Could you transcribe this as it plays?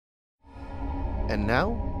And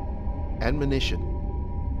now, admonition,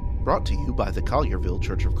 brought to you by the Collierville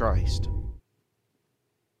Church of Christ.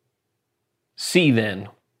 See then.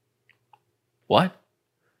 What?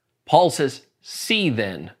 Paul says, see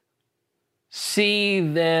then. See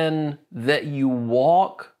then that you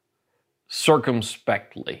walk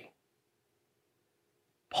circumspectly.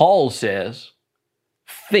 Paul says,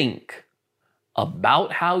 think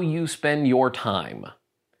about how you spend your time.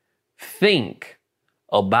 Think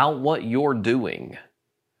about what you're doing.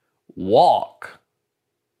 Walk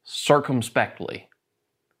circumspectly,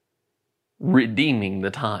 redeeming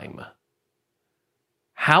the time.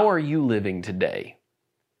 How are you living today?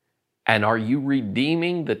 And are you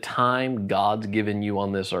redeeming the time God's given you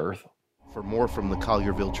on this earth? For more from the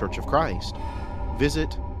Collierville Church of Christ,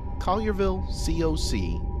 visit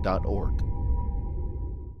colliervillecoc.org.